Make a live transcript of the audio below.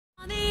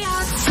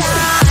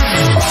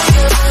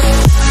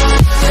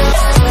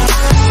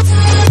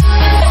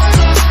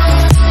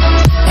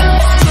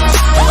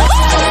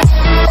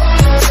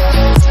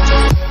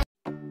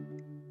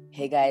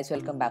guys,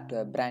 welcome back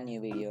to a brand new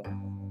video.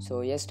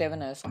 So yesterday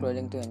when I was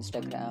scrolling to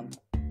Instagram,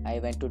 I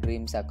went to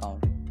Dream's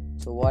account.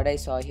 So what I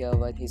saw here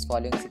was he's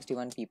following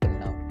 61 people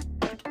now.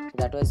 So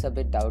that was a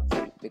bit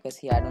doubtful because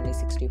he had only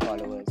 60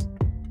 followers.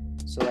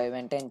 So I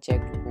went and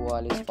checked who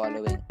all is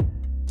following,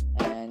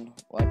 and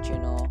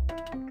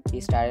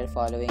he started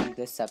following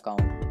this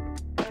account.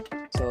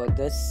 So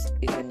this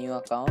is a new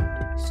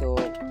account, so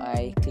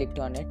I clicked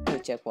on it to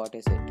check what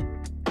is it.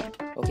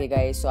 Okay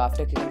guys, so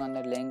after clicking on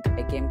the link,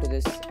 I came to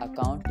this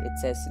account. It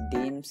says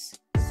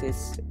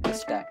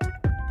DRISTA.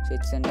 So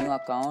it's a new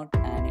account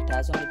and it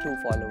has only 2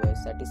 followers.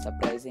 That is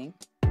surprising,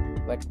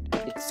 but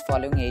it's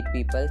following 8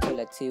 people. So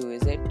let's see who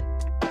is it.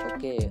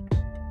 Okay,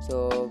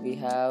 so we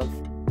have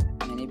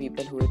many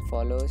people who it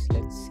follows.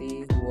 Let's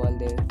see who all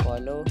they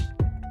follow.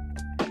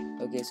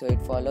 Okay, so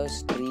it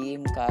follows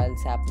Dream, Carl,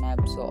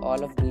 Sapnap, so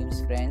all of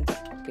Dream's friends.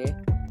 Okay,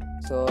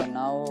 so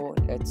now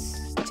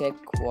let's check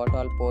what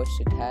all posts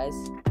it has.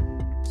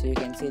 So you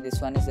can see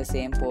this one is the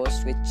same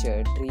post which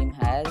Dream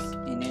has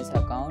in his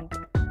account,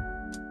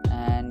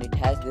 and it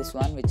has this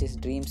one which is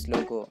Dream's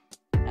logo.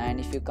 And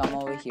if you come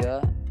over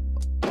here,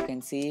 you can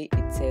see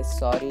it says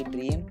sorry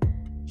Dream,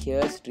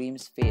 here's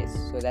Dream's face.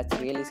 So that's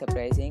really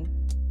surprising.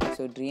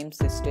 So Dream's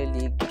sister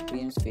leaked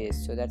Dream's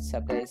face, so that's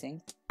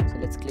surprising. So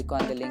let's click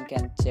on the link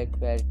and check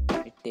where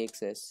it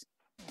takes us.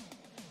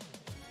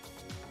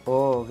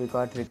 Oh, we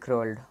got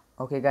rickrolled.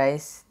 Okay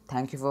guys,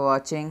 thank you for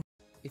watching.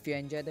 If you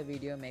enjoyed the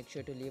video, make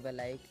sure to leave a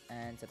like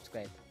and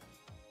subscribe.